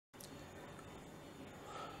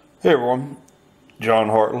Hey everyone, John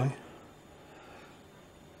Hartley.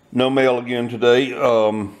 No mail again today.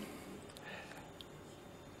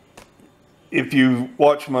 If you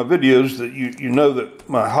watch my videos, that you know that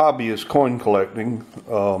my hobby is coin collecting.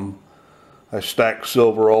 I stack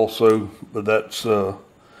silver also, but that's for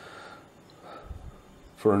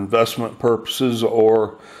investment purposes,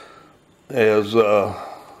 or as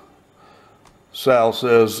Sal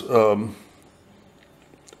says,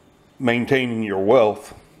 maintaining your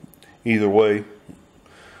wealth. Either way,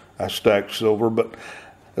 I stack silver, but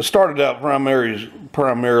I started out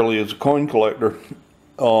primarily as a coin collector.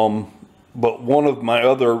 But one of my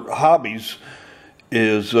other hobbies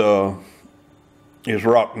is rock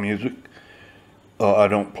music. I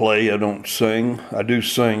don't play, I don't sing. I do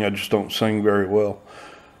sing, I just don't sing very well.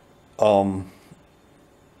 And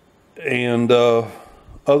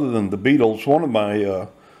other than the Beatles, one of my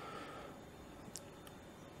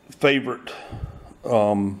favorite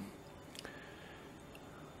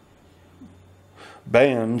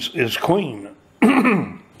bands is Queen.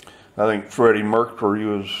 I think Freddie Mercury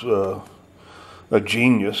was a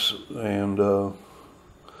genius, and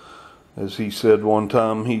as he said one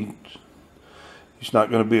time, he's not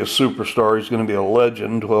going to be a superstar, he's going to be a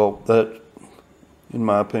legend. Well, that, in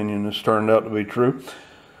my opinion, has turned out to be true.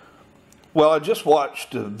 Well, I just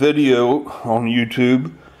watched a video on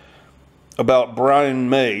YouTube about Brian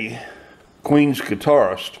May, Queen's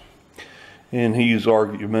guitarist, and he's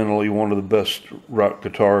arguably one of the best rock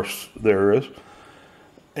guitarists there is.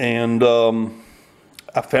 And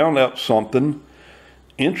I found out something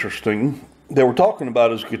interesting. They were talking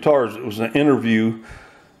about his guitars. It was an interview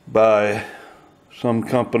by some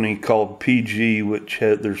company called PG, which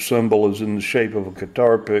had their symbol is in the shape of a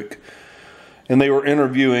guitar pick. And they were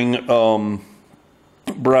interviewing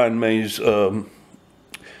Brian May's, I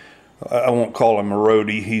won't call him a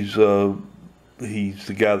roadie, he's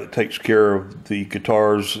the guy that takes care of the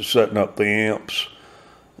guitars, setting up the amps,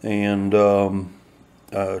 and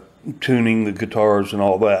tuning the guitars and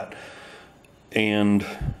all that. And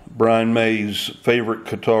Brian May's favorite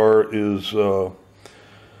guitar is, I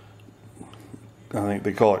think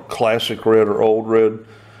they call it classic red or old red.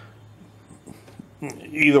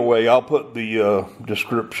 Either way, I'll put the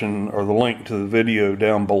description or the link to the video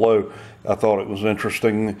down below. I thought it was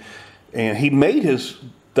interesting. And he made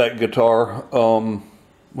that guitar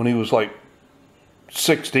when he was like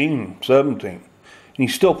 16, 17. And he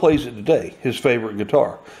still plays it today, his favorite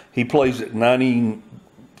guitar. He plays it 95%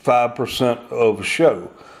 of a show.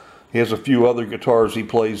 He has a few other guitars he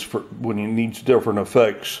plays for when he needs different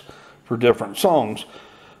effects for different songs.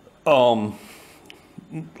 Like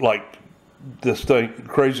this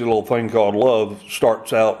crazy little thing called Love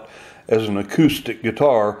starts out as an acoustic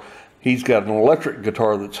guitar. He's got an electric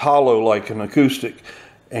guitar that's hollow like an acoustic,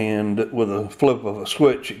 and with a flip of a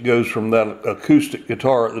switch, it goes from that acoustic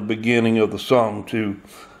guitar at the beginning of the song to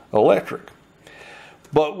electric.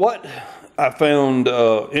 But what I found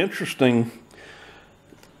interesting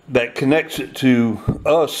that connects it to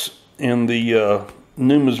us in the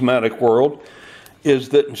numismatic world is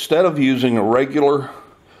that instead of using a regular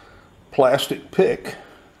plastic pick,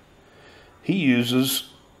 he uses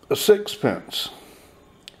a sixpence,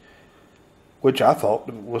 which I thought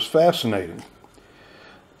was fascinating.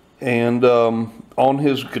 And on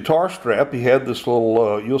his guitar strap, he had this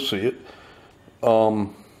little, you'll see it.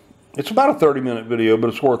 It's about a 30-minute video,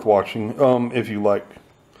 but it's worth watching if you like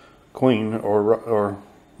Queen or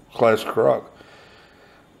classic rock.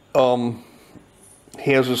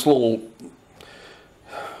 He has this little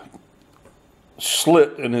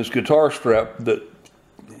slit in his guitar strap that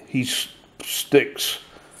he sticks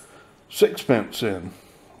sixpence in.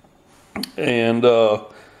 And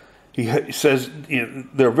he says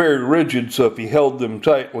they're very rigid, so if he held them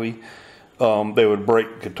tightly, they would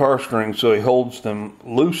break guitar strings, so he holds them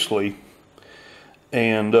loosely.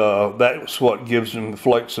 And that's what gives him the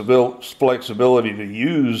flexibility to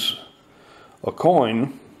use a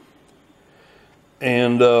coin.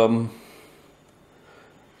 And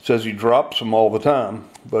says he drops them all the time,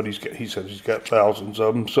 but he says he's got thousands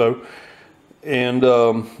of them. So, and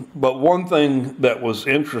but one thing that was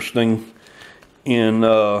interesting in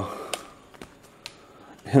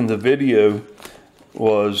the video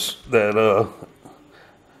was that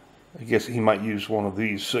I guess he might use one of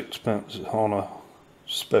these sixpence on a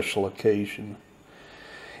special occasion.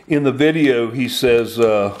 In the video, he says,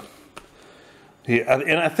 and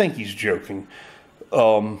I think he's joking,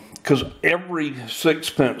 because every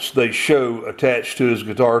sixpence they show attached to his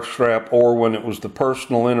guitar strap, or when it was the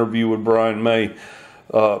personal interview with Brian May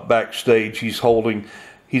backstage, he's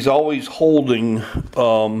always holding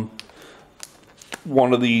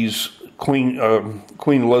one of these Queen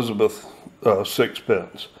Elizabeth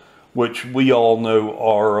sixpence, which we all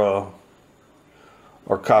know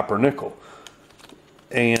are copper nickel.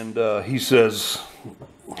 And he said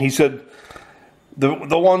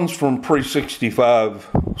the ones from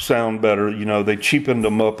pre-65 sound better. You know, they cheapened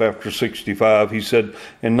them up after 65. He said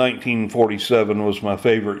in 1947 was my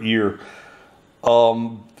favorite year.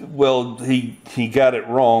 Well, he got it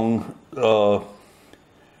wrong.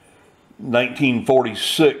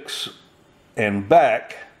 1946 and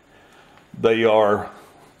back, they are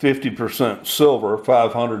 50% silver,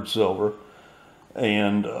 500 silver,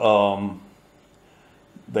 and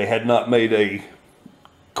they had not made a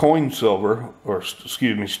coin silver, or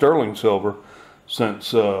excuse me, sterling silver,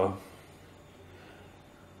 since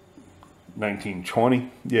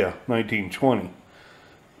 1920. Yeah, 1920.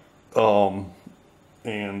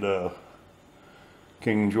 And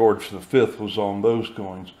King George V was on those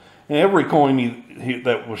coins. And every coin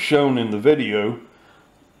that was shown in the video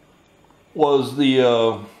was the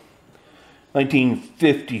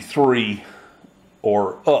 1953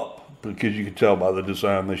 or up, because you could tell by the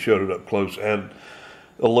design. They showed it up close. It had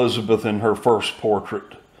Elizabeth in her first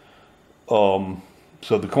portrait. So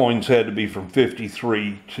the coins had to be from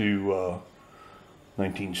 53 to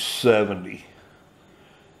 1970,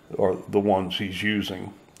 or the ones he's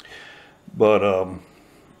using. But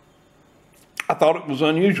I thought it was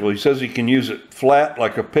unusual. He says he can use it flat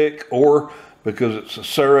like a pick, or because it's a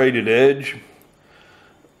serrated edge,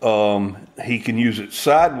 he can use it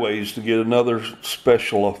sideways to get another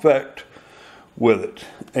special effect with it.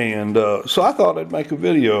 And so I thought I'd make a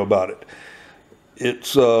video about it.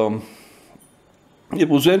 It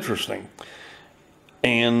was interesting.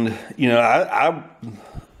 And, you know,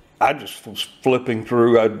 I just was flipping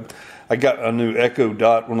through. I got a new Echo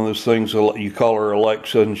Dot, one of those things you call her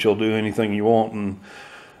Alexa and she'll do anything you want. And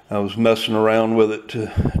I was messing around with it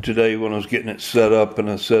today when I was getting it set up, and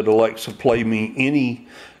I said, Alexa, play me any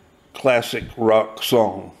classic rock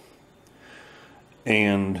song.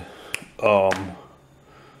 And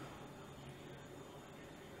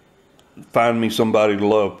Find Me Somebody to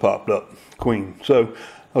Love popped up, Queen. So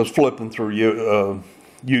I was flipping through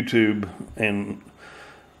YouTube and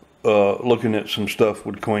looking at some stuff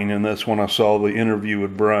with Queen, and that's when I saw the interview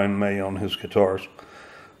with Brian May on his guitars.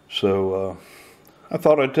 So I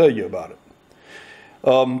thought I'd tell you about it.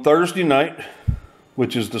 Thursday night,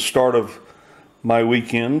 which is the start of my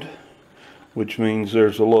weekend, which means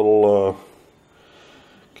there's a little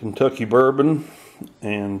Kentucky bourbon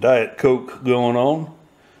and Diet Coke going on.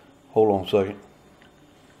 Hold on a second.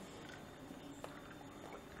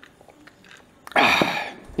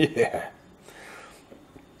 Yeah.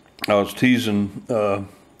 I was teasing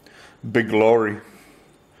Big Laurie.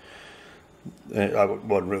 I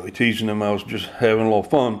wasn't really teasing him. I was just having a little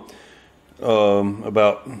fun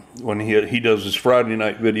about when he does his Friday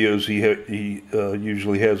night videos. He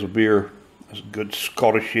usually has a beer, a good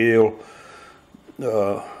Scottish ale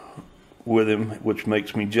with him, which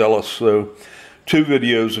makes me jealous. So 2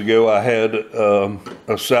 videos ago, I had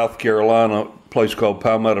a South Carolina place called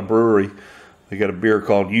Palmetto Brewery. They got a beer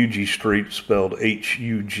called UG Street, spelled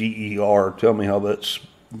H-U-G-E-R. Tell me how that's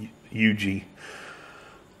UG.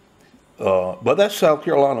 But that's South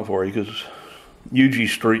Carolina for you, because UG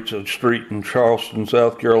Street's a street in Charleston,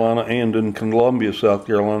 South Carolina, and in Columbia, South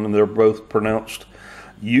Carolina, and they're both pronounced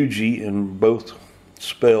UG and both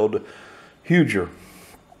spelled Huger.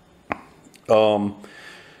 The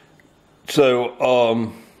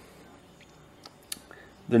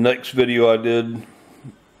next video I did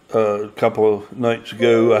a couple of nights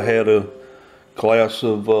ago, I had a glass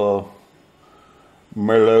of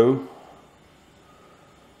Merlot,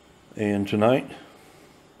 and tonight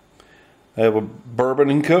I have a bourbon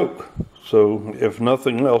and Coke. So if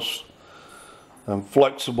nothing else, I'm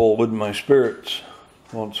flexible with my spirits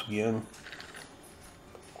once again.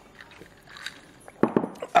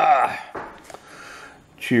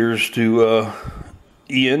 Cheers to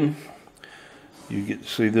Ian. You get to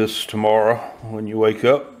see this tomorrow when you wake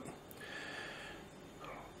up.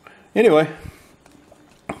 Anyway,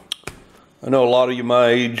 I know a lot of you my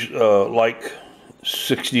age like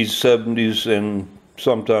 60s, 70s, and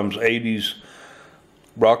sometimes 80s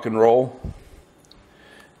rock and roll.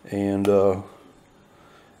 And all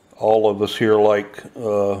of us here like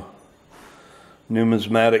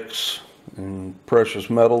numismatics and precious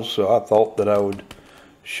metals, so I thought that I would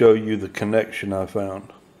show you the connection I found.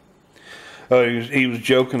 He was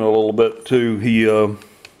joking a little bit too. He,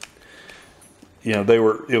 you know,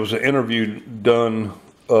 it was an interview done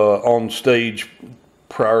on stage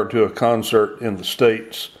prior to a concert in the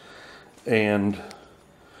States, and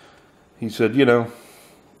he said, you know,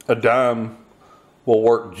 a dime will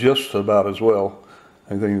work just about as well.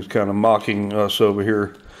 I think he was kind of mocking us over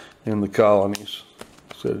here in the colonies.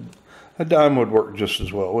 Said a dime would work just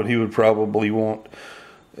as well. But he would probably want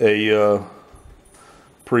a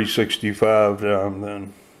pre-65 dime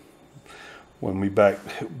then, when we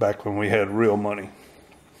back when we had real money.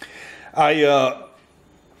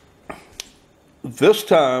 This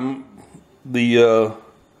time the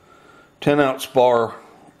 10-ounce bar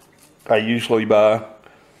I usually buy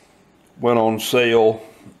went on sale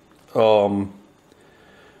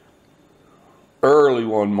early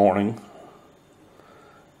one morning,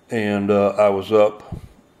 and I was up.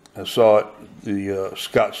 I saw it, the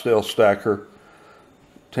Scottsdale Stacker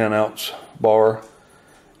 10-ounce bar.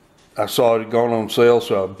 I saw it had gone on sale,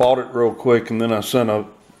 so I bought it real quick, and then I sent a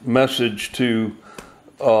message to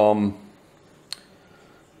the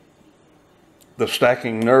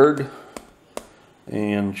Stacking Nerd,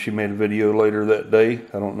 and she made a video later that day.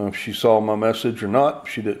 I don't know if she saw my message or not.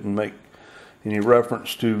 She didn't make any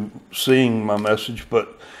reference to seeing my message,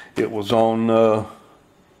 but it was on her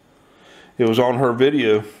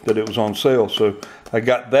video that it was on sale. So I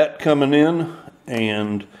got that coming in,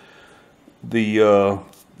 and the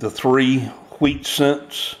 3 wheat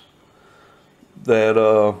cents that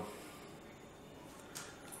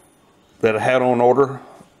I had on order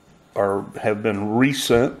have been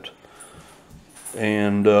resent.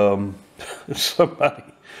 And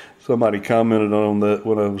somebody commented on that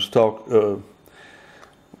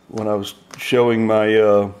when I was showing my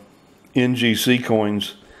NGC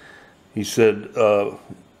coins. He said,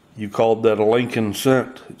 "You called that a Lincoln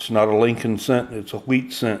cent. It's not a Lincoln cent. It's a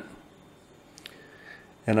wheat cent."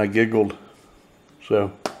 And I giggled.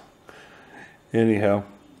 So anyhow,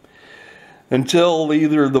 until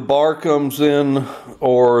either the bar comes in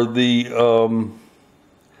or the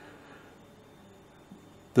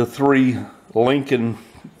 3 Lincoln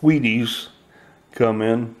Wheaties come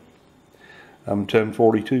in, I'm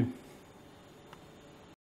 1042.